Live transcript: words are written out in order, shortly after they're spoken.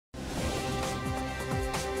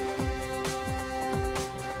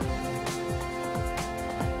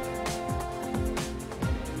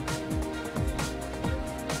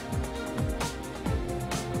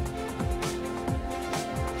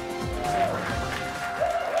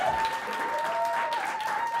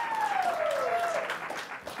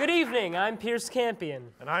Good evening, I'm Pierce Campion.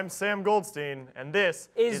 And I'm Sam Goldstein, and this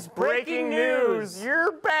is Breaking News.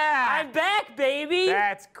 You're back! I'm back, baby!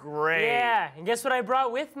 That's great. Yeah, and guess what I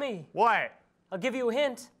brought with me? What? I'll give you a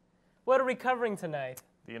hint. What are we covering tonight?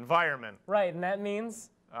 The environment. Right, and that means?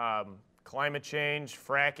 Climate change,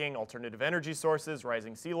 fracking, alternative energy sources,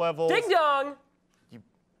 rising sea levels. Ding dong!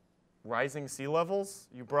 Rising sea levels?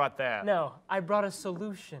 You brought that. No, I brought a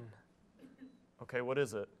solution. Okay, what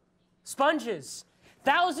is it? Sponges.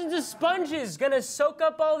 Thousands of sponges gonna soak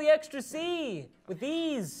up all the extra sea with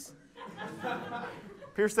ease.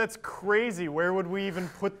 Pierce, that's crazy. Where would we even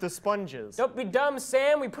put the sponges? Don't be dumb,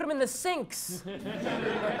 Sam. We put them in the sinks.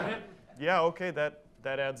 Yeah, okay, that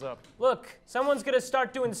adds up. Look, someone's gonna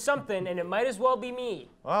start doing something, and it might as well be me.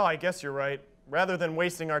 Well, I guess you're right. Rather than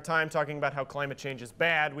wasting our time talking about how climate change is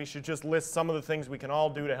bad, we should just list some of the things we can all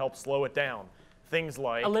do to help slow it down. Things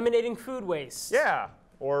like eliminating food waste. Yeah,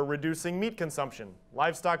 or reducing meat consumption.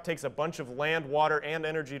 Livestock takes a bunch of land, water, and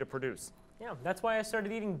energy to produce. Yeah, that's why I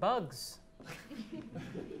started eating bugs.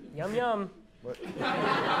 Yum, yum. What?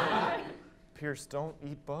 Pierce, don't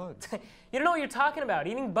eat bugs. You don't know what you're talking about.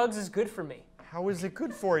 Eating bugs is good for me. How is it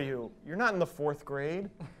good for you? You're not in the 4th grade.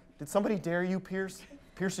 Did somebody dare you, Pierce?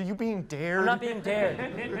 Pierce, are you being dared? I'm not being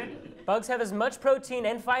dared. Bugs have as much protein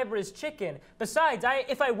and fiber as chicken. Besides,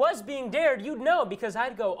 if I was being dared, you'd know, because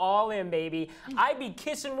I'd go all in, baby. I'd be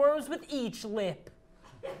kissing worms with each lip.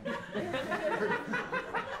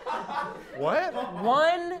 What?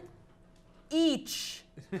 One each.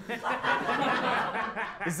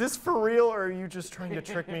 Is this for real, or are you just trying to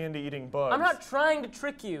trick me into eating bugs? I'm not trying to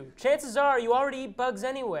trick you. Chances are you already eat bugs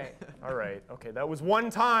anyway. All right, okay, that was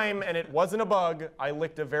one time, and it wasn't a bug. I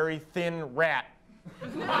licked a very thin rat.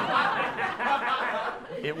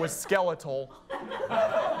 It was skeletal.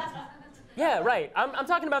 Yeah, right. I'm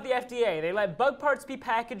talking about the FDA. They let bug parts be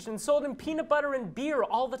packaged and sold in peanut butter and beer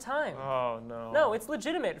all the time. Oh, no. No, it's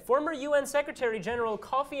legitimate. Former UN Secretary General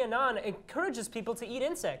Kofi Annan encourages people to eat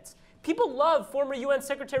insects. People love former UN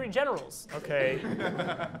Secretary Generals. Okay.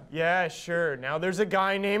 Yeah, sure. Now there's a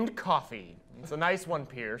guy named Coffee. It's a nice one,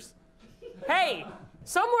 Pierce. Hey!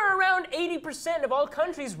 Somewhere around 80% of all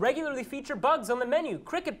countries regularly feature bugs on the menu.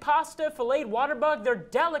 Cricket pasta, filleted water bug, they're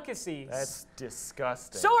delicacies. That's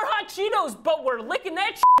disgusting. So are hot Cheetos, but we're licking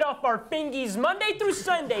that shit off our fingies Monday through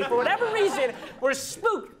Sunday. For whatever reason, we're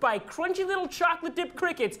spooked by crunchy little chocolate-dipped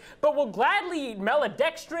crickets, but we'll gladly eat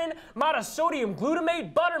maltodextrin, monosodium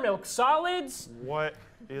glutamate, buttermilk solids. What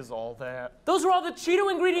is all that? Those are all the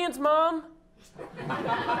Cheeto ingredients, Mom.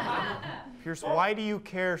 Pierce, why do you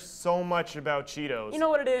care so much about Cheetos? You know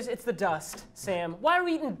what it is? It's the dust, Sam. Why are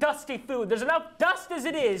we eating dusty food? There's enough dust as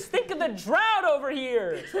it is. Think of the drought over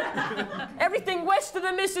here. Everything west of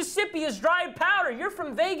the Mississippi is dried powder. You're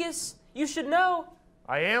from Vegas. You should know.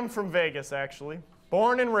 I am from Vegas, actually.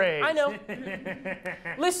 Born and raised. I know.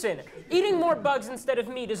 Listen, eating more bugs instead of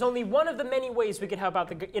meat is only one of the many ways we could help out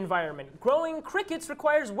the environment. Growing crickets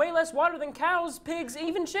requires way less water than cows, pigs,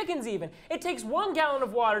 even chickens even. It takes 1 gallon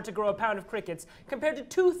of water to grow a pound of crickets, compared to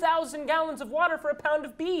 2,000 gallons of water for a pound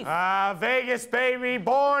of beef. Vegas, baby,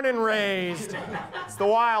 born and raised. It's the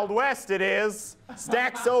Wild West, it is.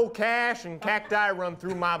 Stacks of cash and cacti run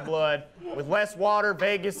through my blood. With less water,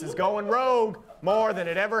 Vegas is going rogue. More than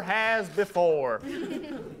it ever has before.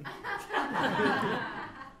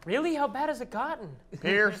 Really? How bad has it gotten?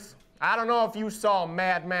 Pierce, I don't know if you saw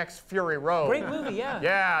Mad Max Fury Road. Great movie, yeah.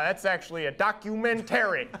 Yeah, that's actually a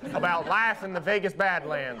documentary about life in the Vegas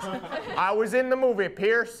Badlands. I was in the movie,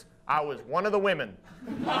 Pierce. I was one of the women.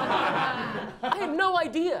 I had no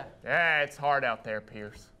idea. Yeah, it's hard out there,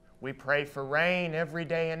 Pierce. We pray for rain every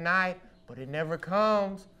day and night, but it never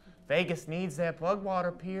comes. Vegas needs that bug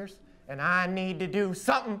water, Pierce. And I need to do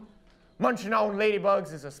something. Munching on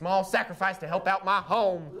ladybugs is a small sacrifice to help out my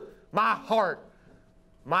home, my heart,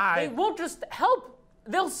 my... They won't just help.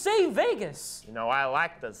 They'll save Vegas. You know, I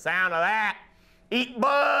like the sound of that. Eat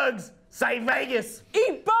bugs, save Vegas.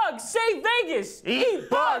 Eat bugs, save Vegas. Eat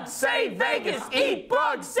bugs, save Vegas. Eat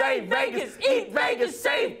bugs, save Vegas. Eat Vegas,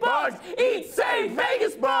 save bugs. Eat, save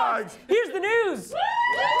Vegas bugs. Here's the news.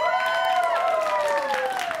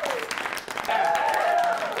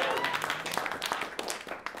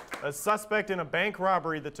 A suspect in a bank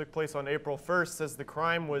robbery that took place on April 1st says the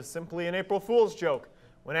crime was simply an April Fool's joke.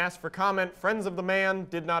 When asked for comment, friends of the man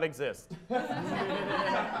did not exist.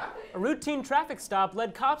 A routine traffic stop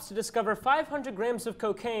led cops to discover 500 grams of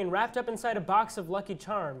cocaine wrapped up inside a box of Lucky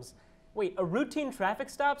Charms. Wait, a routine traffic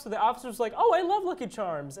stop? So the officer was like, oh, I love Lucky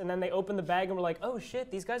Charms. And then they opened the bag and were like, oh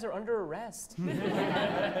shit, these guys are under arrest.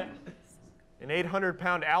 An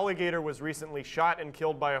 800-pound alligator was recently shot and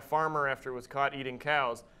killed by a farmer after it was caught eating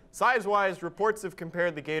cows. Size-wise, reports have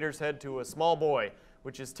compared the gator's head to a small boy,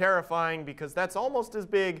 which is terrifying because that's almost as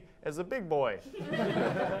big as a big boy.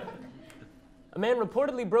 A man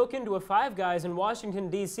reportedly broke into a Five Guys in Washington,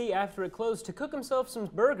 D.C. after it closed to cook himself some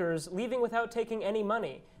burgers, leaving without taking any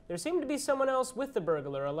money. There seemed to be someone else with the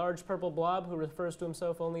burglar, a large purple blob who refers to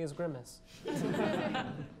himself only as Grimace.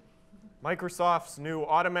 Microsoft's new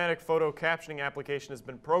automatic photo captioning application has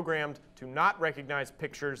been programmed to not recognize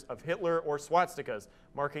pictures of Hitler or swastikas,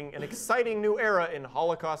 marking an exciting new era in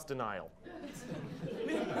Holocaust denial.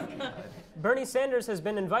 Bernie Sanders has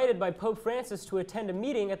been invited by Pope Francis to attend a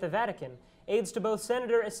meeting at the Vatican. Aides to both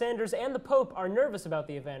Senator Sanders and the Pope are nervous about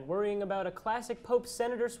the event, worrying about a classic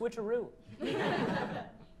Pope-Senator switcheroo.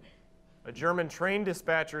 A German train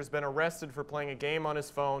dispatcher has been arrested for playing a game on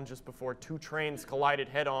his phone just before 2 trains collided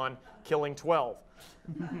head-on, killing 12.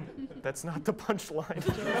 That's not the punchline.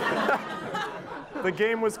 The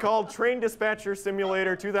game was called Train Dispatcher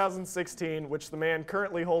Simulator 2016, which the man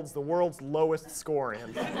currently holds the world's lowest score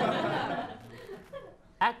in.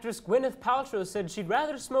 Actress Gwyneth Paltrow said she'd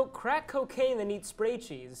rather smoke crack cocaine than eat spray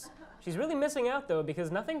cheese. She's really missing out, though,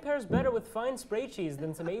 because nothing pairs better with fine spray cheese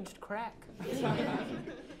than some aged crack.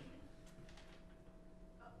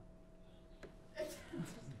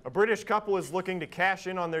 A British couple is looking to cash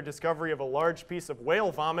in on their discovery of a large piece of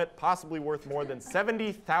whale vomit, possibly worth more than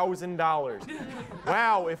 $70,000.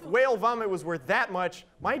 Wow, if whale vomit was worth that much,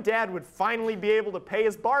 my dad would finally be able to pay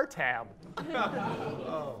his bar tab.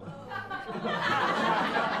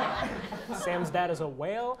 Sam's dad is a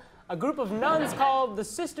whale. A group of nuns called the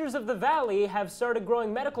Sisters of the Valley have started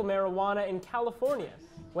growing medical marijuana in California.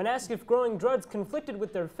 When asked if growing drugs conflicted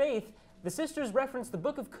with their faith, the sisters reference the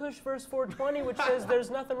Book of Kush, verse 420, which says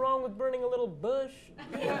there's nothing wrong with burning a little bush.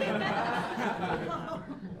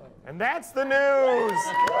 And that's the news!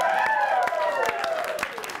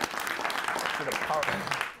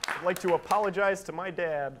 I'd like to apologize to my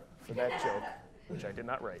dad for that joke, which I did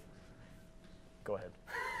not write. Go ahead.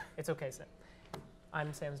 It's okay, Sam.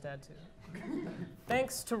 I'm Sam's dad, too.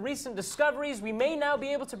 Thanks to recent discoveries, we may now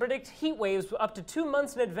be able to predict heat waves up to 2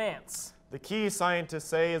 months in advance. The key, scientists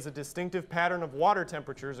say, is a distinctive pattern of water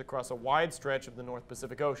temperatures across a wide stretch of the North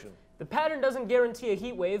Pacific Ocean. The pattern doesn't guarantee a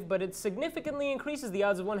heat wave, but it significantly increases the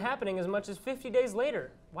odds of one happening as much as 50 days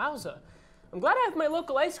later. Wowza. I'm glad I have my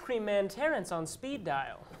local ice cream man, Terrence, on speed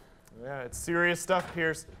dial. Yeah, it's serious stuff,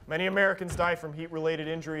 Pierce. Many Americans die from heat-related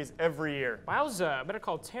injuries every year. Wowza, I better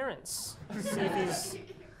call Terrence, see if he's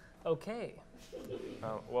okay.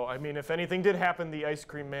 Well, I mean, if anything did happen, the ice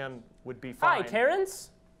cream man would be fine. Hi,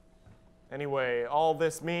 Terrence. Anyway, all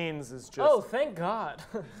this means is just... Oh, thank God.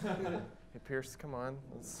 Hey, Pierce, come on.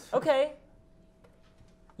 Okay.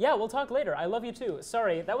 Yeah, we'll talk later. I love you too.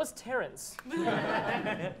 Sorry, that was Terrence.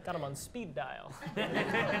 Got him on speed dial.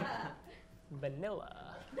 Vanilla.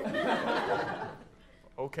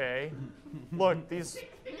 Okay. Look,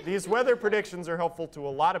 these weather predictions are helpful to a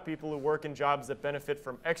lot of people who work in jobs that benefit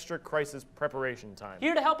from extra crisis preparation time.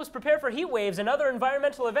 Here to help us prepare for heat waves and other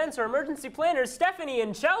environmental events are emergency planners Stephanie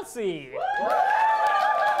and Chelsea.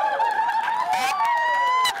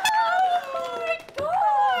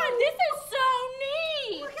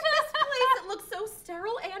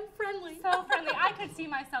 So friendly. I could see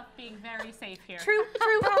myself being very safe here. True.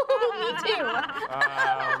 Me too.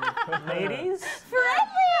 Ladies?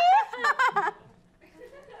 Friendly!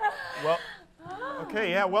 Well,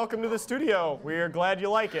 okay, yeah, welcome to the studio. We are glad you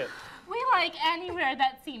like it. We like anywhere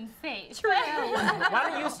that seems safe. True. Why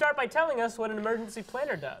don't you start by telling us what an emergency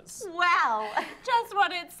planner does? Well, Just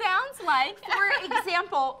what it sounds like. for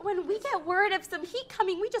example, when we get word of some heat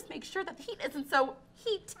coming, we just make sure that the heat isn't so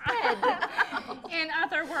heated. In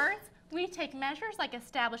other words, we take measures like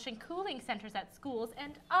establishing cooling centers at schools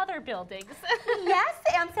and other buildings. Yes,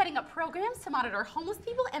 and setting up programs to monitor homeless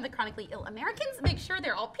people and the chronically ill Americans, make sure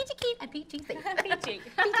they're all peachy keen and PG safe. PG.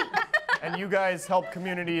 And you guys help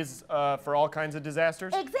communities for all kinds of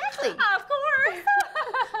disasters? Exactly. Of course.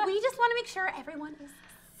 We just want to make sure everyone is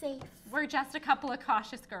safe. We're just a couple of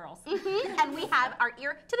cautious girls. And we have our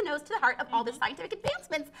ear to the nose to the heart of all the scientific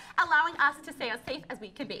advancements, allowing us to stay as safe as we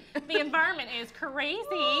can be. The environment is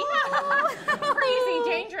crazy. Crazy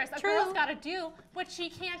dangerous. A True. girl's got to do what she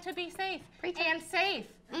can to be safe. Preach. And safe.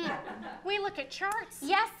 We look at charts.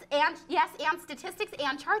 Yes, and statistics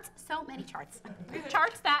and charts. So many charts.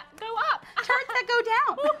 Charts that go up. Charts that go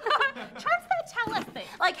down. Charts that tell us things.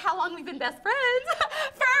 Like how long we've been best friends.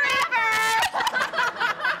 Forever!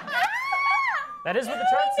 That is what the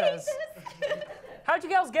chart says. How'd you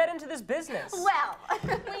gals get into this business? Well,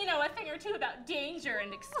 We know a thing or two about danger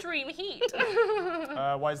and extreme heat.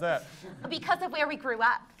 Why's that? because of where we grew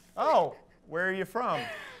up. Oh, where are you from?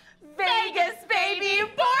 Vegas, baby,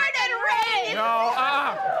 born and raised.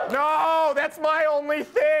 No, that's my only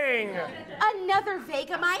thing. Another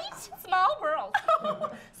Vegamite? Small world.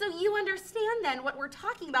 So you understand then what we're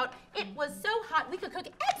talking about. It was so hot we could cook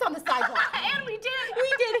eggs on the sidewalk. And we did.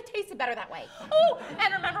 We did. It tasted better that way. Oh,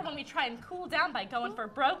 and remember when we try and cool down by going for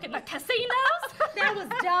broke in the casinos? That was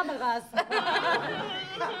dumb of us.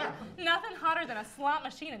 Nothing hotter than a slot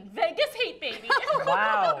machine in Vegas heat, baby.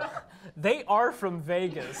 Wow. They are from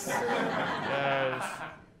Vegas. Yes.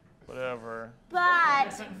 Whatever.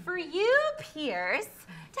 But for you, Pierce,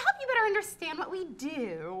 to help you better understand what we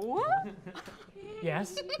do,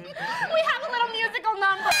 Yes? we have a little musical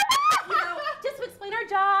number. You know, just to explain our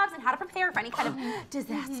jobs and how to prepare for any kind of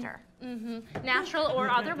disaster. Natural or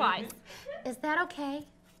otherwise. Is that okay?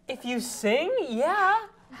 If you sing, yeah.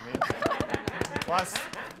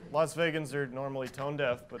 Las Vegans are normally tone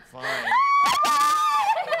deaf, but fine.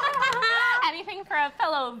 Anything for a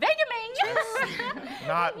fellow Vegaming.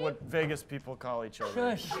 Not what Vegas people call each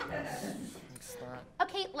other. Shush. It's not.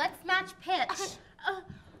 Okay, let's match pitch. Oh,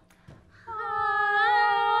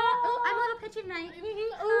 I'm a little pitchy tonight.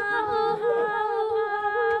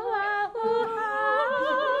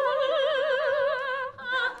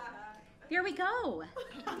 Here we go.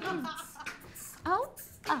 Oh.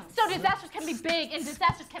 So disasters can be big and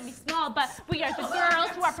disasters can be small, but we are the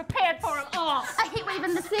girls who are prepared for them all. A heat wave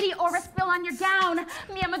in the city or a spill on your gown.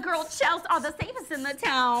 Me and my girl Chels are the safest in the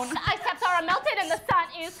town. The ice caps are melted and the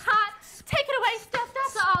sun is hot. Take it away, Steph.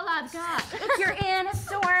 That's all I've got. If you're in a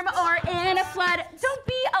storm or in a flood, don't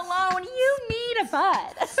be alone. You need a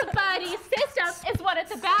bud. The buddy system is what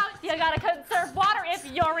it's about. You gotta conserve water if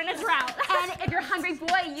you're in a drought. And if you're hungry,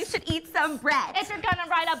 boy, you should eat some bread. If you're gonna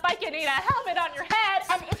ride a bike, you need a helmet on your head.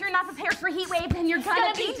 And if you're not prepared for heat waves, then you're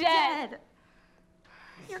gonna be dead.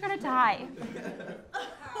 You're gonna die.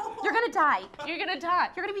 You're gonna die. You're gonna die.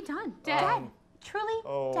 You're gonna be done. Dead. Truly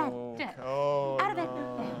dead. Oh, Out of it.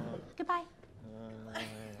 no. Goodbye.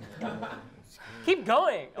 Keep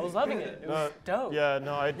going. I was loving it. It was dope. Yeah,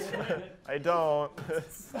 no, I don't.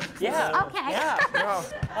 Yeah. Okay. Yeah. No.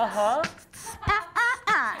 Uh-huh.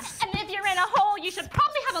 And if you're in a hole, you should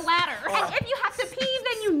probably have a ladder. And if you have to pee,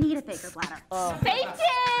 then you need a Baker bladder.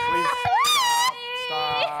 Safety!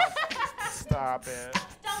 Stop it.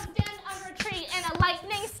 Don't stand under a tree in a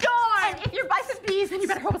lightning storm. And if your bison pees, then you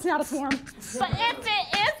better hope it's not a swarm. But if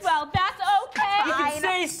it is, well, that's okay. You can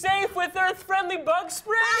stay safe with Earth-friendly bug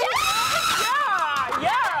spray?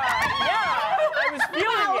 Yeah. I was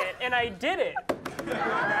feeling it, and I did it.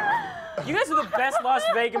 You guys are the best Las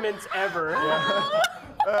Vegaments ever.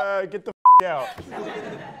 Get the out.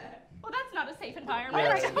 Well, that's not a safe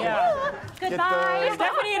environment. Yeah. Goodbye.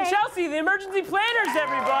 Stephanie and Chelsea, the emergency planners,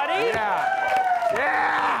 everybody.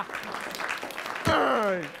 Yeah.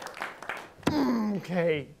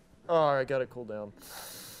 Okay. Oh, I gotta cool down.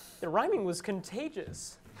 The rhyming was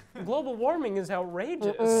contagious. Global warming is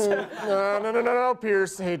outrageous. No,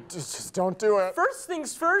 Pierce. Hey, just don't do it. First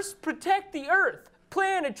things first, protect the earth.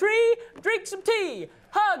 Plant a tree, drink some tea.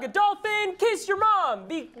 Hug a dolphin, kiss your mom.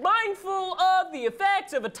 Be mindful of the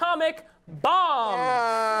effects of atomic bomb.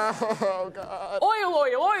 Oh, God.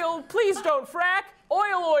 Oil, please don't frack.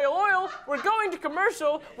 Oil, we're going to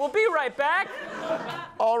commercial. We'll be right back.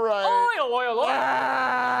 All right. Oil.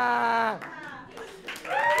 Ah!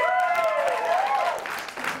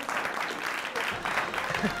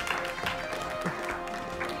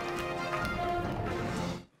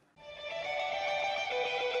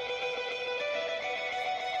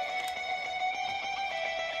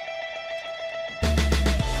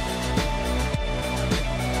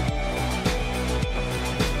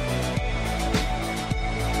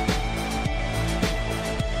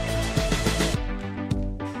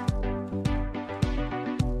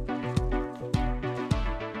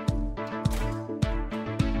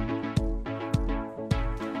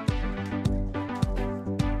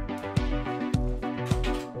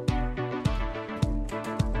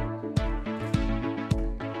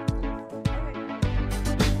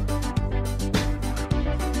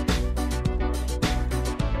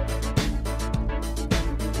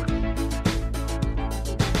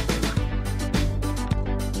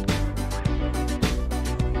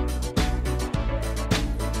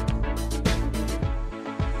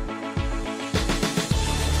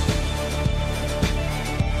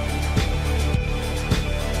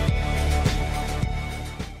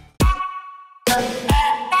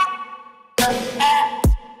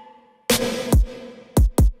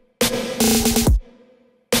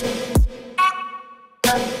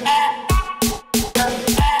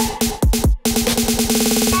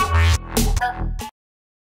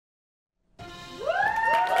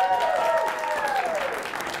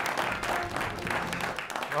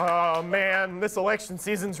 Oh man, this election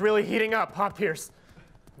season's really heating up, huh, Pierce?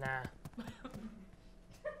 Nah.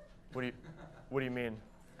 What do you mean?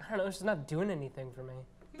 I don't know, it's just not doing anything for me.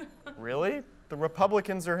 Really? The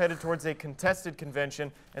Republicans are headed towards a contested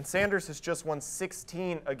convention, and Sanders has just won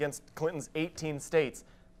 16 against Clinton's 18 states.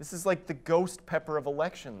 This is like the ghost pepper of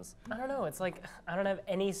elections. I don't know, it's like I don't have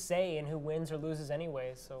any say in who wins or loses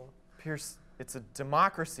anyway, so. Pierce, it's a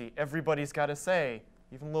democracy. Everybody's got a say,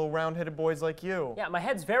 even little round-headed boys like you. Yeah, my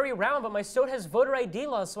head's very round, but my state has voter ID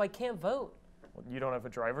laws, so I can't vote. You don't have a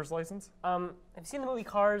driver's license? Have you seen the movie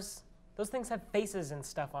Cars? Those things have faces and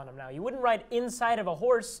stuff on them now. You wouldn't ride inside of a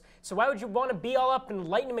horse, so why would you want to be all up in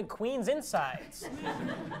Lightning McQueen's insides?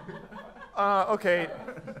 Okay,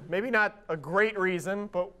 maybe not a great reason,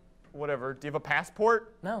 but whatever. Do you have a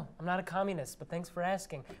passport? No, I'm not a communist, but thanks for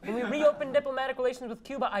asking. When we reopened diplomatic relations with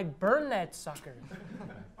Cuba, I burned that sucker.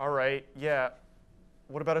 All right, yeah.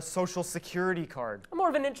 What about a social security card? I'm more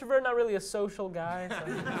of an introvert, not really a social guy. So.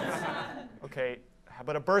 Okay, how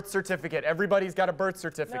about a birth certificate? Everybody's got a birth No,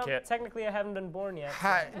 certificate. technically I haven't been born yet.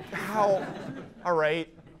 How? All right.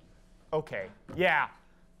 Okay. Yeah.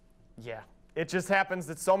 It just happens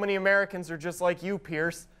that so many Americans are just like you,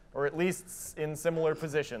 Pierce, or at least in similar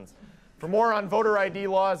positions. For more on voter ID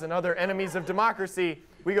laws and other enemies of democracy,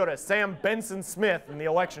 we go to Sam Benson Smith in the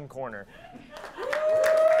election corner.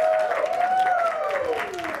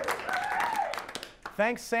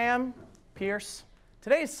 Thanks, Sam. Pierce.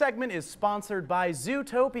 Today's segment is sponsored by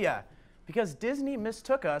Zootopia, because Disney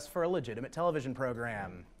mistook us for a legitimate television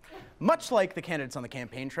program. Much like the candidates on the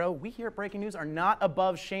campaign trail, we here at Breaking News are not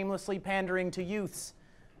above shamelessly pandering to youths,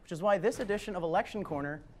 which is why this edition of Election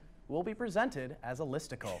Corner will be presented as a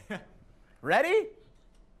listicle. Ready?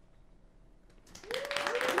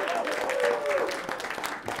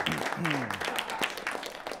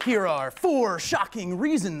 Here are 4 shocking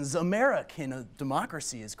reasons American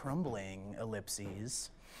democracy is crumbling, ellipses.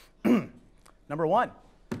 Number 1,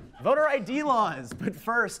 voter ID laws. But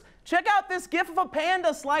first, check out this gif of a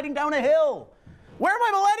panda sliding down a hill. Where are my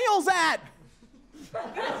millennials at?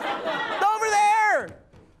 Over there.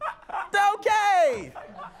 Okay.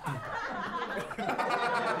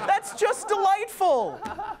 That's just delightful.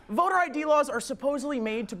 Voter ID laws are supposedly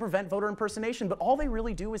made to prevent voter impersonation, but all they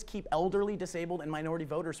really do is keep elderly, disabled, and minority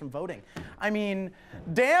voters from voting. I mean,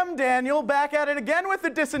 damn, Daniel, back at it again with the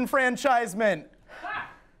disenfranchisement.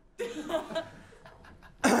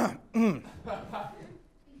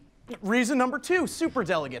 Reason number 2,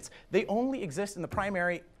 superdelegates. They only exist in the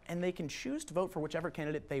primary, and they can choose to vote for whichever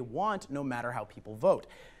candidate they want, no matter how people vote.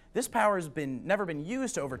 This power has never been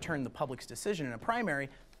used to overturn the public's decision in a primary,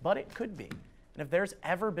 but it could be. And if there's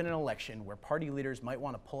ever been an election where party leaders might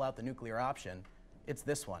want to pull out the nuclear option, it's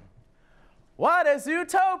this one. What is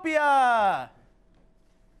Zootopia?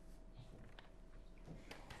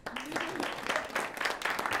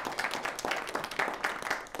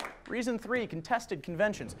 Reason 3, contested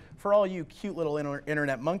conventions. For all you cute little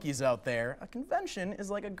internet monkeys out there, a convention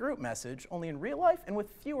is like a group message, only in real life and with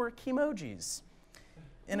fewer Kimojis.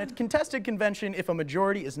 In a contested convention, if a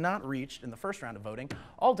majority is not reached in the first round of voting,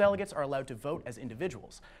 all delegates are allowed to vote as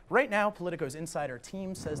individuals. Right now, Politico's insider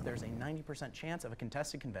team says there's a 90% chance of a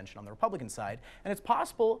contested convention on the Republican side, and it's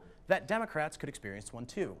possible that Democrats could experience one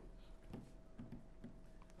too.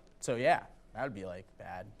 So yeah, that would be like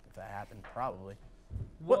bad if that happened, probably.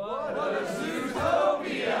 What is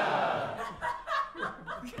Zootopia?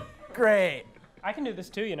 Great. I can do this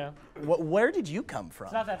too, you know. Where did you come from?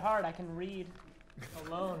 It's not that hard, I can read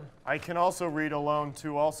alone. I can also read alone,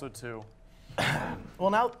 too, also, too.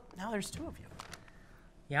 Well, now there's 2 of you.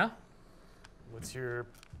 Yeah? What's your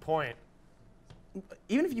point?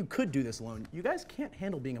 Even if you could do this alone, you guys can't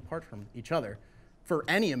handle being apart from each other for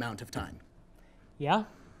any amount of time. Yeah?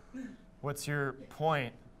 What's your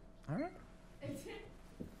point? All right.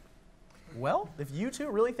 Well, if you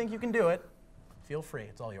 2 really think you can do it, feel free.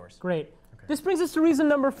 It's all yours. Great. This brings us to reason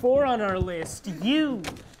number 4 on our list. You.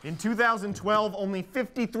 In 2012, only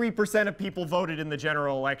 53% of people voted in the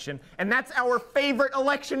general election, and that's our favorite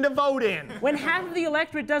election to vote in. When half of the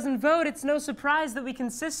electorate doesn't vote, it's no surprise that we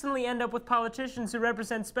consistently end up with politicians who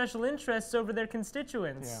represent special interests over their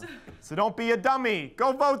constituents. Yeah. So don't be a dummy.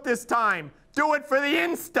 Go vote this time. Do it for the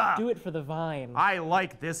Insta. Do it for the Vine. I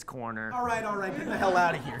like this corner. All right, get the hell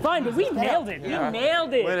out of here. Fine, but we nailed it. We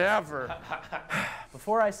nailed it. Whatever.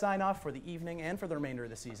 Before I sign off for the evening and for the remainder of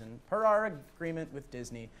the season, per our agreement with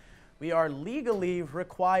Disney, we are legally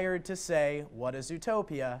required to say, "What is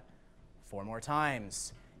Zootopia?" 4 more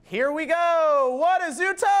times. Here we go! What is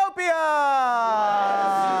Zootopia?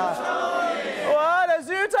 What is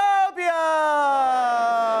Zootopia?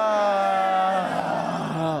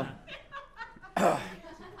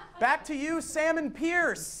 Back back to you, Sam and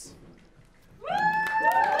Pierce.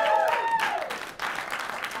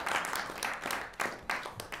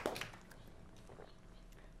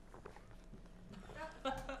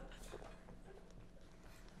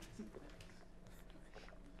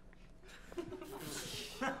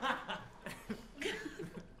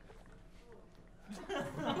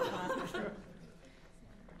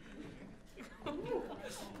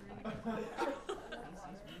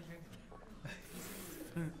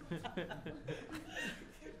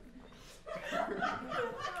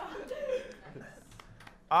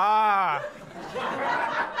 Ah,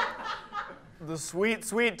 the sweet,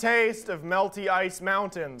 sweet taste of melty ice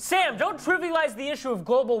mountains. Sam, don't trivialize the issue of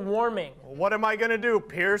global warming. What am I gonna do,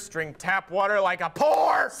 Pierce? Drink tap water like a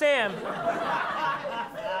pour? Sam,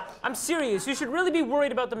 I'm serious. You should really be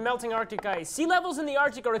worried about the melting Arctic ice. Sea levels in the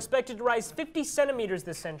Arctic are expected to rise 50 centimeters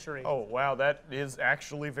this century. Oh, wow, that is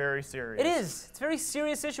actually very serious. It is. It's a very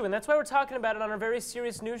serious issue, and that's why we're talking about it on our very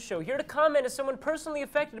serious news show. Here to comment is someone personally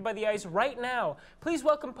affected by the ice right now. Please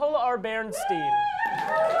welcome Paula R. Bernstein.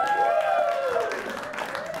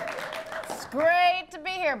 It's great to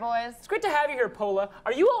be here, boys. It's great to have you here, Paula.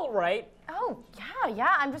 Are you all right? Oh,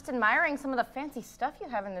 yeah, I'm just admiring some of the fancy stuff you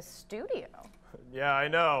have in this studio. Yeah, I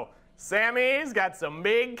know. Sammy's got some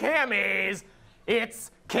big camis.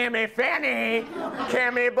 It's Cammy Fanny,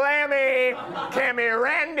 Cammy Blammy, Cammy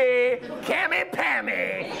Randy, Cammy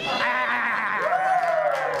Pammy.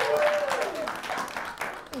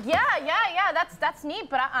 Yeah, that's neat,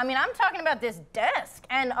 but I mean, I'm talking about this desk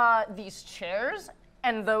and these chairs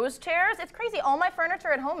and those chairs. It's crazy. All my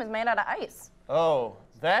furniture at home is made out of ice. Oh,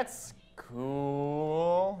 that's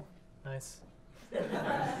cool. Nice.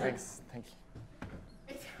 Thanks, thank you.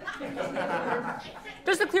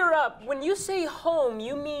 Just to clear up, when you say home,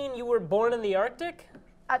 you mean you were born in the Arctic?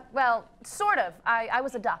 Well, sort of. I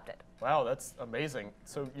was adopted. Wow, that's amazing.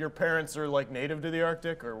 So your parents are like native to the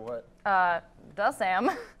Arctic or what? Duh, Sam.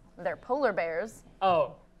 They're polar bears.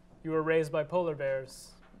 Oh, you were raised by polar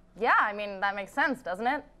bears. Yeah, I mean, that makes sense, doesn't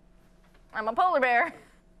it? I'm a polar bear.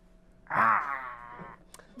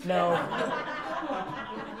 No.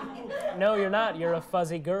 No, you're not. You're a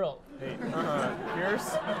fuzzy girl. Hey,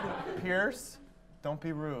 Pierce, don't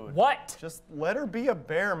be rude. What? Just let her be a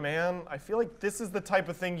bear, man. I feel like this is the type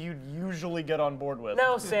of thing you'd usually get on board with.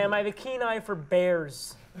 No, Sam, I have a keen eye for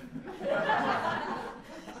bears.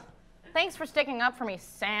 Thanks for sticking up for me,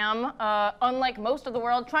 Sam. Unlike most of the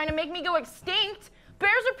world trying to make me go extinct,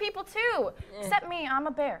 bears are people too. Except me, I'm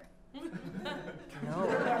a bear.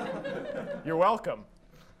 You're welcome.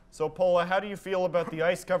 So, Paula, how do you feel about the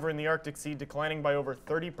ice cover in the Arctic Sea declining by over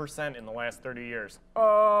 30% in the last 30 years?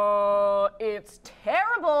 It's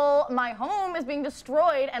terrible. My home is being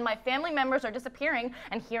destroyed and my family members are disappearing,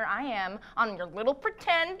 and here I am on your little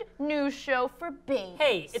pretend news show for babies.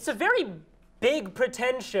 Hey, it's a very big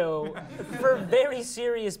pretend show for very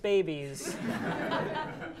serious babies.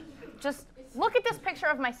 Just look at this picture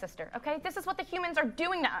of my sister, okay? This is what the humans are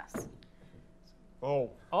doing to us.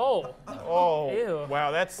 Oh. Oh. Oh. Ew.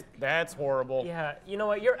 Wow, that's horrible. Yeah, you know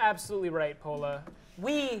what? You're absolutely right, Paula.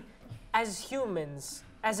 We, as humans,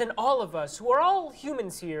 as in all of us, who are all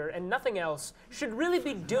humans here and nothing else, should really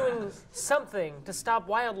be doing something to stop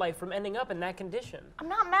wildlife from ending up in that condition. I'm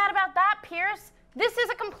not mad about that, Pierce. This is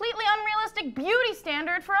a completely unrealistic beauty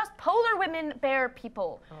standard for us polar women bear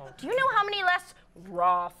people. Oh. Do you know how many less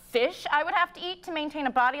raw fish I would have to eat to maintain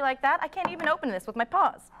a body like that? I can't even open this with my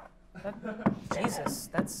paws. Jesus,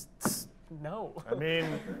 no. I mean,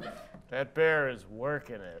 that bear is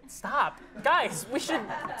working it. Stop. Guys, we should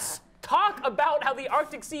talk about how the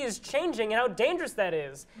Arctic Sea is changing and how dangerous that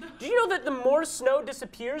is. Do you know that the more snow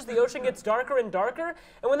disappears, the ocean gets darker and darker?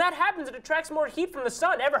 And when that happens, it attracts more heat from the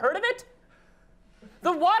sun. Ever heard of it?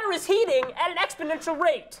 The water is heating at an exponential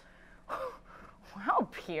rate. Wow,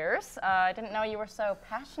 Pierce. I didn't know you were so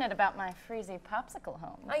passionate about my freezy popsicle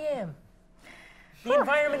home. I am. The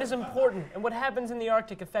environment is important, and what happens in the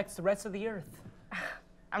Arctic affects the rest of the Earth.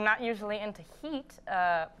 I'm not usually into heat,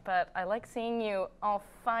 but I like seeing you all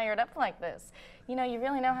fired up like this. You know, you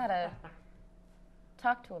really know how to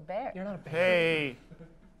talk to a bear. You're not a bear. Hey.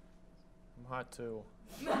 I'm hot too.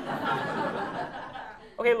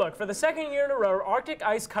 Okay, look, for the second year in a row, Arctic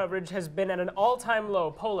ice coverage has been at an all-time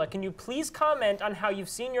low. Paula, can you please comment on how you've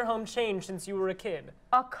seen your home change since you were a kid?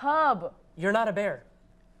 A cub. You're not a bear.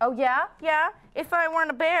 Oh, yeah? Yeah? If I weren't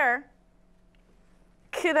a bear,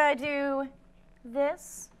 could I do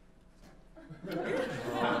this?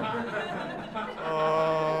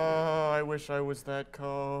 I wish I was that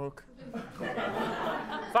Coke.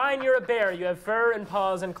 Fine, you're a bear. You have fur and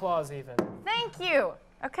paws and claws even. Thank you.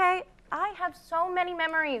 Okay? I have so many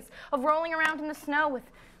memories of rolling around in the snow with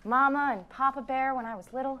Mama and Papa Bear when I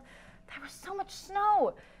was little, there was so much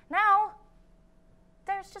snow. Now,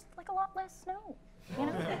 there's just like a lot less snow, you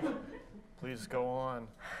know? Please go on.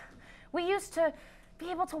 We used to be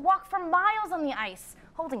able to walk for miles on the ice,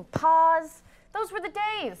 holding paws. Those were the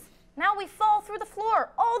days. Now we fall through the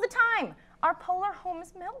floor all the time. Our polar home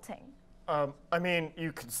is melting. I mean,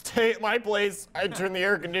 you could stay at my place. I'd turn the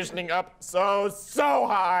air conditioning up so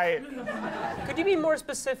high. Could you be more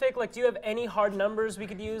specific? Like, do you have any hard numbers we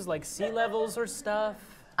could use, like sea levels or stuff?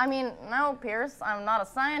 I mean, no, Pierce, I'm not a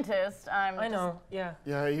scientist. I know, yeah.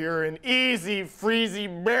 Yeah, you're an easy, freezy,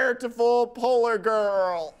 beautiful polar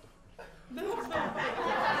girl.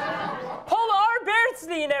 Polar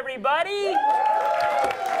Bearstein, everybody!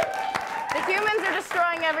 The humans are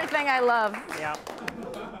destroying everything I love. Yeah.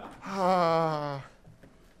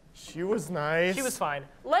 She was nice. She was fine.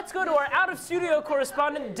 Let's go to our out-of-studio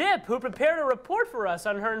correspondent, Dip, who prepared a report for us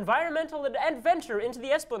on her environmental adventure into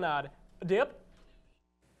the Esplanade. Dip?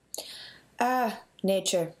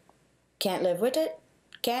 Nature. Can't live with it,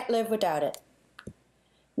 can't live without it.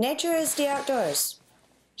 Nature is the outdoors.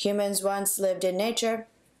 Humans once lived in nature,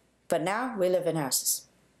 but now we live in houses.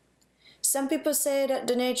 Some people say that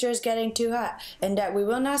the nature is getting too hot and that we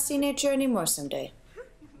will not see nature anymore someday.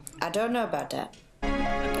 I don't know about that.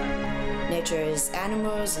 Nature is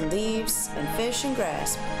animals and leaves and fish and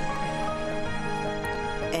grass.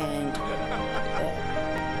 And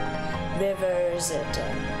rivers and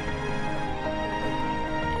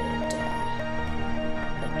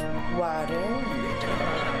water.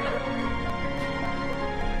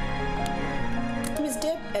 I'm Ms.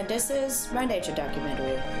 Dip, and this is my nature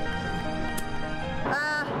documentary.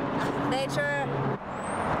 Nature.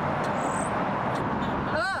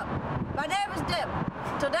 Hello, my name is Dip.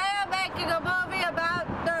 Today I'm making a movie about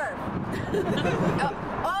Nerf.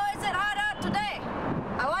 Oh, is it hot out today?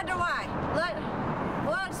 I wonder why.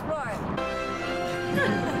 We'll explore it.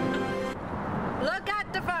 Look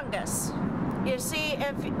at the fungus. You see,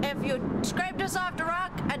 if you scrape this off the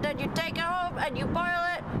rock and then you take it home and you boil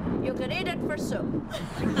it, you can eat it for soup.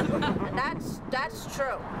 And that's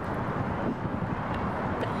true.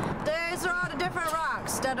 These are all the different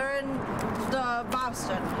rocks that are in the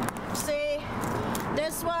Boston. See,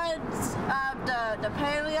 this one's the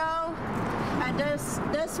Paleo, and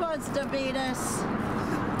this one's the Venus.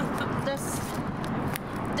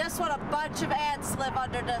 This one, a bunch of ants live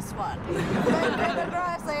under this one. And the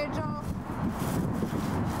grass angel.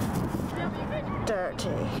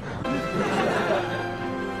 Dirty.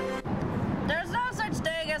 There's no such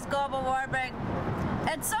thing as global warming.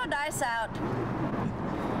 It's so nice out.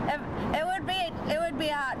 It would be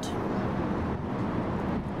hot.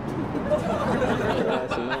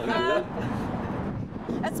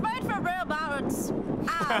 It's made from real mountains.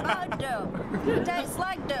 Mountain dew. It tastes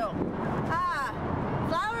like dew.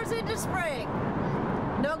 Flowers in the spring.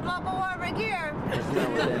 No global warming here. That's not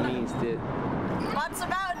what that means, Dip. What's a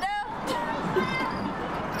mountain dew?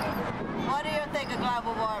 What do you think of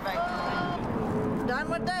global warming? Done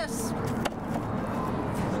with this.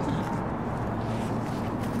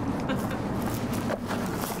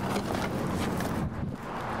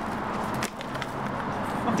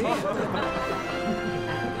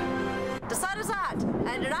 The sun is hot,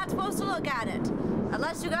 and you're not supposed to look at it,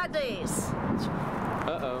 unless you got these.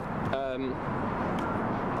 Uh-oh.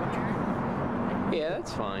 Yeah,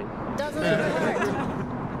 that's fine. Doesn't even hurt.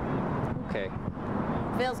 Okay.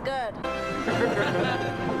 Feels good.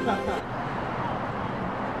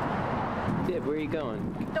 Dip, where are you going?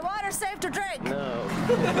 The water's safe to drink. No.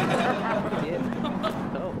 Dip.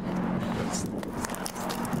 Oh.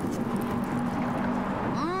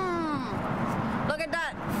 Look at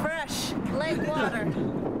that, fresh lake water.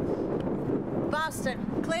 Boston,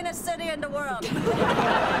 cleanest city in the world.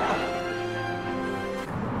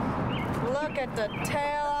 Look at the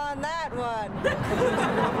tail on that one.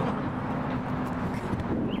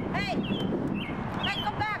 Hey,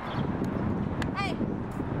 come back. Hey.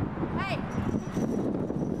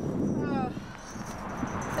 Oh.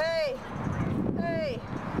 Hey.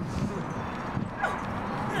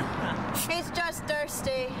 He's just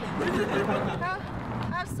thirsty.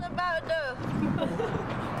 Have some Mountain Dew.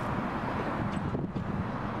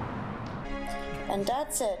 And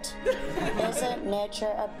that's it. Isn't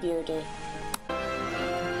nature a beauty?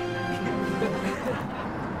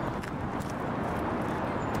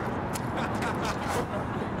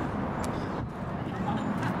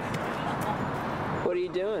 What are you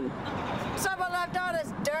doing? Someone left all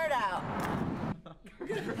this dirt out.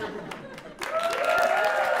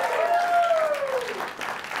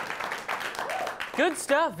 Good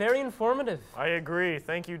stuff, very informative. I agree.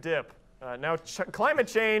 Thank you, Dip. Now, climate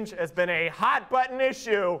change has been a hot button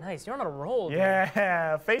issue. Nice, you're on a roll. Dude.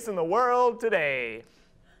 Yeah, facing the world today.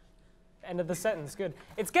 End of the sentence, good.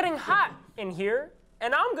 It's getting hot in here,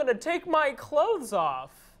 and I'm gonna take my clothes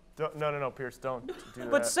off. No, Pierce, don't do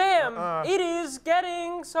that. But Sam, it is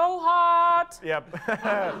getting so hot.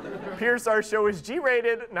 Yep. Pierce, our show is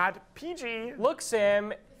G-rated, not PG. Look,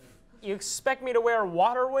 Sam, you expect me to wear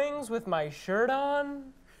water wings with my shirt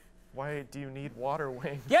on? Why do you need water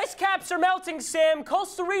wings? The ice caps are melting, Sam.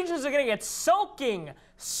 Coastal regions are gonna get soaking,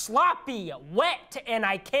 sloppy, wet, and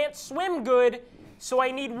I can't swim good, so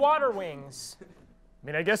I need water wings. I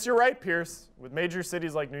mean, I guess you're right, Pierce. With major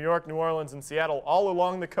cities like New York, New Orleans, and Seattle all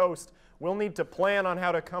along the coast, we'll need to plan on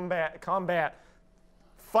how to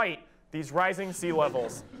fight these rising sea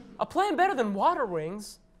levels. A plan better than water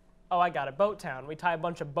wings. Oh, I got it. Boat town. We tie a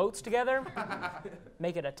bunch of boats together,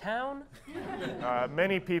 make it a town.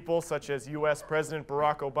 Many people, such as U.S. President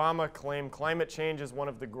Barack Obama, claim climate change is one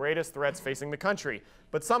of the greatest threats facing the country.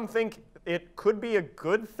 But some think it could be a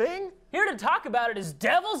good thing? Here to talk about it is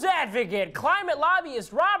Devil's Advocate, climate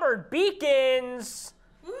lobbyist Robert Beacons.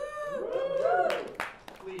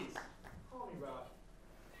 Please, call me Rob.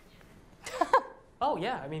 Oh,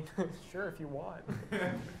 yeah, I mean, sure, if you want.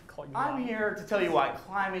 I'm here to tell you why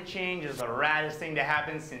climate change is the raddest thing to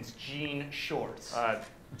happen since jean shorts.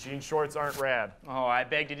 Jean shorts aren't rad. Oh, I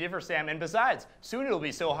beg to differ, Sam. And besides, soon it'll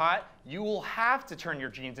be so hot, you will have to turn your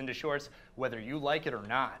jeans into shorts, whether you like it or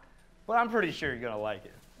not. But I'm pretty sure you're gonna like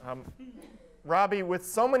it. Robbie, with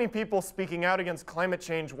so many people speaking out against climate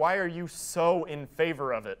change, why are you so in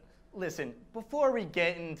favor of it? Listen, before we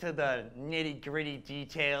get into the nitty-gritty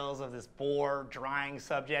details of this bore, drying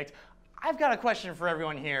subject, I've got a question for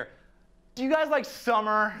everyone here. Do you guys like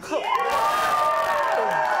summer? Boy,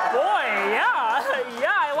 yeah,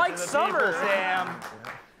 I like summer. People, Sam.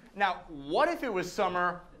 Now, what if it was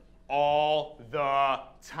summer all the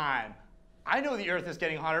time? I know the Earth is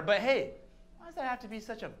getting hotter, but hey, why does that have to be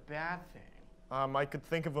such a bad thing? I could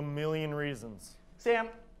think of a million reasons. Sam,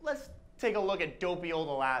 let's take a look at dopey old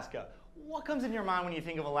Alaska. What comes in your mind when you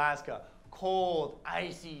think of Alaska? Cold,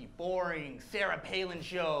 icy, boring, Sarah Palin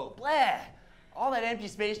show, blah. All that empty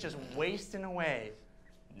space just wasting away.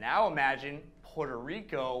 Now imagine Puerto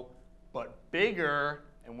Rico, but bigger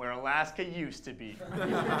and where Alaska used to be.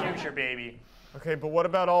 Future, baby. Okay, but what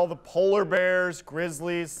about all the polar bears,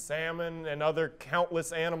 grizzlies, salmon, and other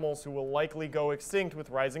countless animals who will likely go extinct with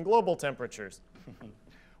rising global temperatures?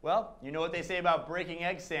 Well, you know what they say about breaking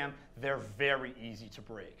eggs, Sam? They're very easy to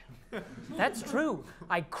break. That's true.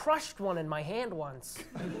 I crushed one in my hand once.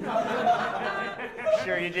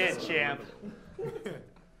 Sure you did, champ.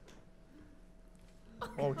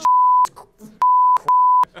 Oh,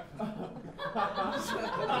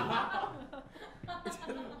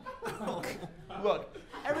 Look,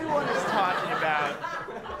 everyone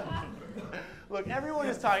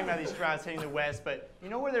is talking about these droughts hitting the West, but you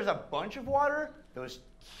know where there's a bunch of water? Those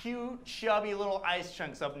cute, chubby little ice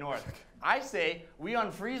chunks up north. I say we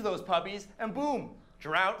unfreeze those puppies and boom,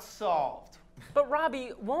 drought solved. But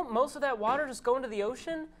Robbie, won't most of that water just go into the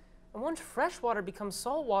ocean? And once fresh water becomes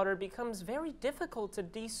salt water, it becomes very difficult to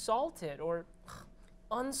desalt it or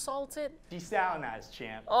unsalt it. Desalinize,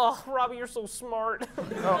 champ. Oh, Robbie, you're so smart.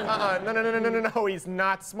 No, he's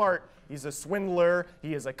not smart. He's a swindler.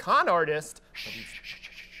 He is a con artist.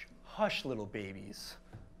 Hush, little babies.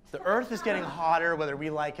 The Earth is getting hotter whether we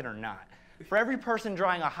like it or not. For every person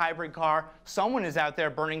driving a hybrid car, someone is out there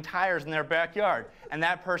burning tires in their backyard. And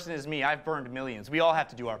that person is me. I've burned millions. We all have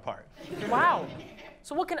to do our part. Wow.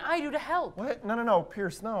 So what can I do to help? What? No,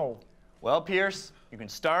 Pierce, no. Well, Pierce, you can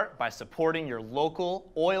start by supporting your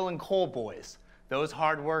local oil and coal boys. Those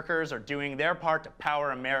hard workers are doing their part to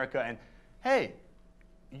power America. And hey,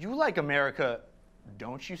 you like America,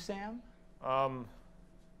 don't you, Sam?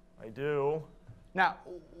 I do. Now,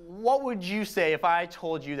 what would you say if I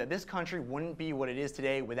told you that this country wouldn't be what it is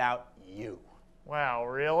today without you? Wow,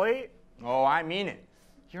 really? Oh, I mean it.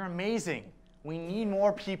 You're amazing. We need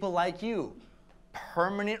more people like you.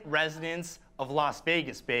 Permanent residents of Las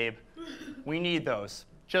Vegas, babe. We need those,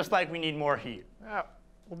 just like we need more heat.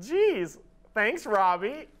 Well, geez. Thanks,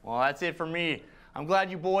 Robbie. Well, that's it for me. I'm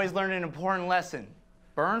glad you boys learned an important lesson.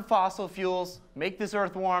 Burn fossil fuels, make this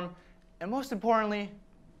earth warm, and most importantly,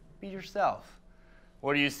 be yourself.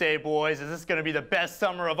 What do you say, boys? Is this gonna be the best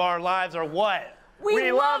summer of our lives or what?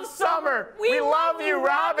 We love summer. We love you,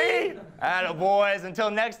 Robbie. Atta boys.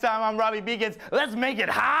 Until next time, I'm Robbie Beacons. Let's make it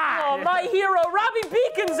hot. Oh, my hero, Robbie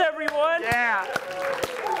Beacons, everyone. Yeah.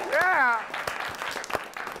 Yeah.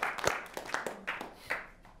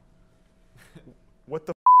 What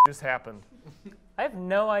the just happened? I have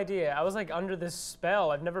no idea. I was like under this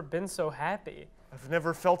spell. I've never been so happy. I've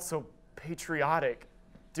never felt so patriotic.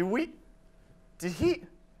 Did he?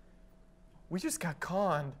 We just got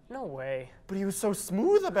conned. No way. But he was so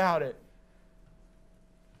smooth about it.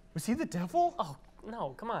 Was he the devil? Oh, no,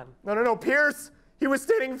 come on. No, Pierce. He was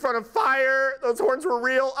standing in front of fire. Those horns were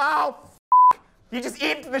real. Oh, he just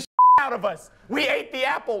ate the out of us. We ate the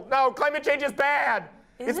apple. No, climate change is bad.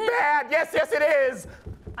 It's bad. Yes, it is.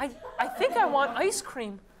 I think I want ice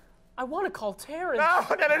cream. I want to call Terrence.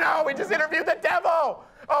 No. We just interviewed the devil.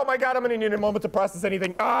 Oh my God, I'm gonna need a moment to process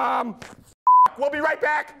anything. We'll be right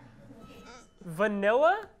back.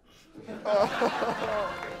 Vanilla?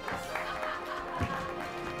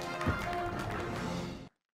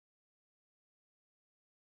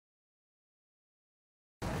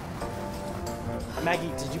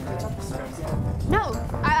 Maggie, did you print out the stories yet? No,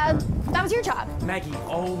 that was your job. Maggie,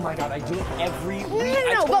 oh my God, I do it every week.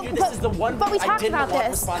 No, I told you this is the one but we I talked didn't about want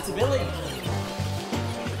this. responsibility.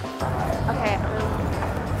 Okay,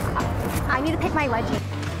 I need to pick my wedgie.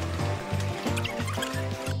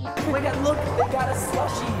 Oh my God, look, they got us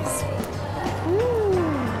slushies.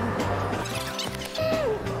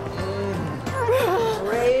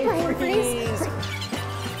 Freeze.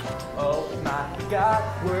 Oh my God,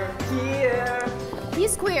 we're here.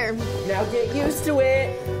 He's queer. Now get used to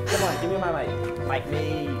it. Come on, give me my mic. Mic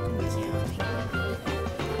me.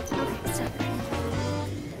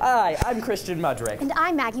 Hi, I'm Christian Mudrick. And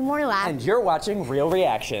I'm Maggie Morlap. And you're watching Real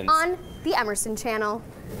Reactions. On the Emerson Channel.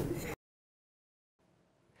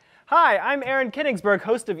 Hi, I'm Aaron Kenigsberg,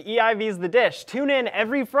 host of EIV's The Dish. Tune in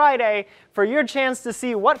every Friday for your chance to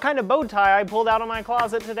see what kind of bow tie I pulled out of my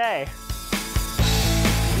closet today.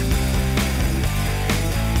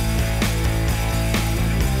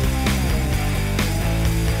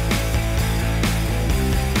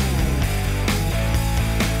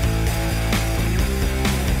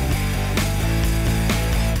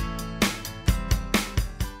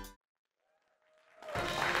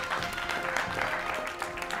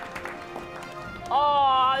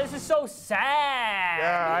 This is so sad.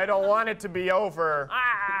 Yeah, I don't want it to be over. All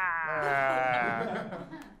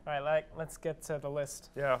right, let's get to the list.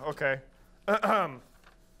 Yeah, okay.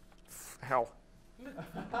 Hell.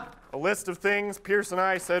 A list of things Pierce and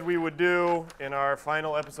I said we would do in our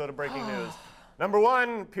final episode of Breaking News. Number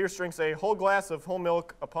 1, Pierce drinks a whole glass of whole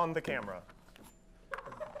milk upon the camera.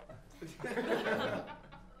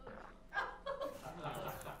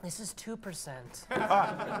 This is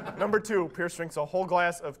 2%. Number 2, Pierce drinks a whole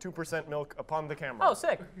glass of 2% milk upon the camera. Oh,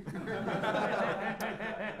 sick.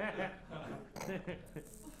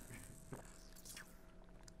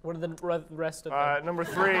 What are the rest of them? Number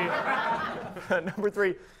 3, number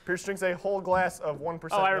 3, Pierce drinks a whole glass of 1% milk.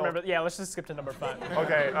 Oh, I remember. Yeah, let's just skip to number 5.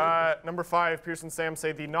 Okay, number 5, Pierce and Sam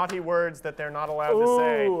say the naughty words that they're not allowed to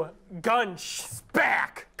say. Ooh, gunch.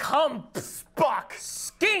 Spack. Cump. Spuck.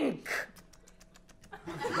 Skink.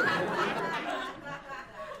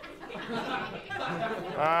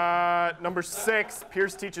 Number 6,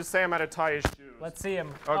 Pierce teaches Sam how to tie his shoes. Let's see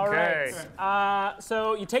him. Okay. All right.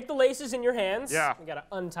 So you take the laces in your hands. Yeah. You gotta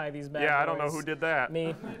untie these bad Yeah, I boys. don't know who did that.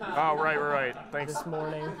 Me. Oh, right. Thanks. This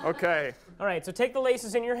morning. Okay. All right, so take the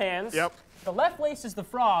laces in your hands. Yep. The left lace is the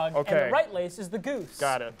frog, Okay. and the right lace is the goose.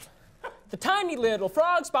 Got it. The tiny little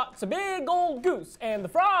frog spots a big old goose, and the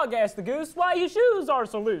frog asks the goose why your shoes are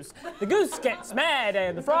so loose. The goose gets mad,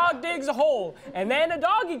 and the frog digs a hole, and then a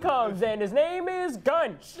doggy comes, and his name is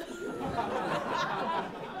Gunch.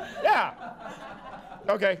 Yeah.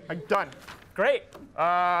 Okay, I'm done. Great.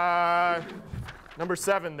 Number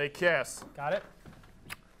 7, they kiss. Got it.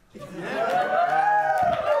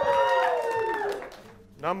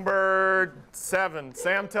 Number 7,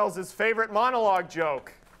 Sam tells his favorite monologue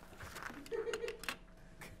joke.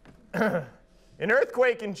 An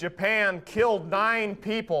earthquake in Japan killed 9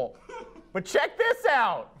 people. But check this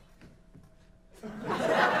out.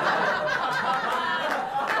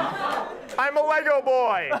 I'm a Lego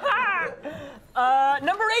boy.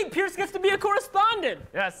 Number 8, Pierce gets to be a correspondent.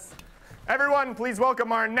 Yes. Everyone, please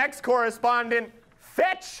welcome our next correspondent,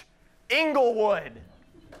 Fetch Inglewood.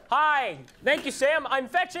 Hi. Thank you, Sam. I'm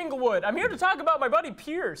Fetch Inglewood. I'm here to talk about my buddy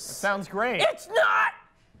Pierce. Sounds great. It's not!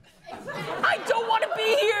 I don't want to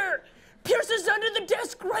be here! Pierce is under the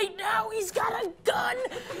desk right now. He's got a gun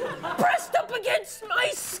pressed up against my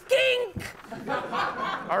skink.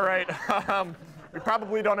 All right. We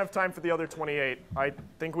probably don't have time for the other 28. I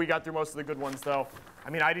think we got through most of the good ones, though. I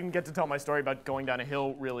mean, I didn't get to tell my story about going down a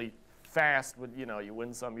hill really fast. But, you know, you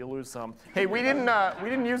win some, you lose some. Hey, we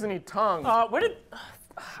didn't use any tongues.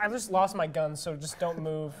 I just lost my gun, so just don't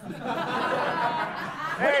move.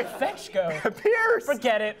 Where did Fetch go? Pierce!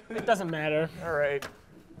 Forget it. It doesn't matter. All right.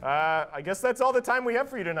 I guess that's all the time we have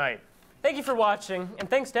for you tonight. Thank you for watching, and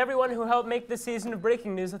thanks to everyone who helped make this season of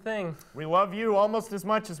Breaking News a thing. We love you almost as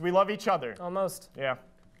much as we love each other. Almost. Yeah.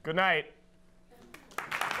 Good night.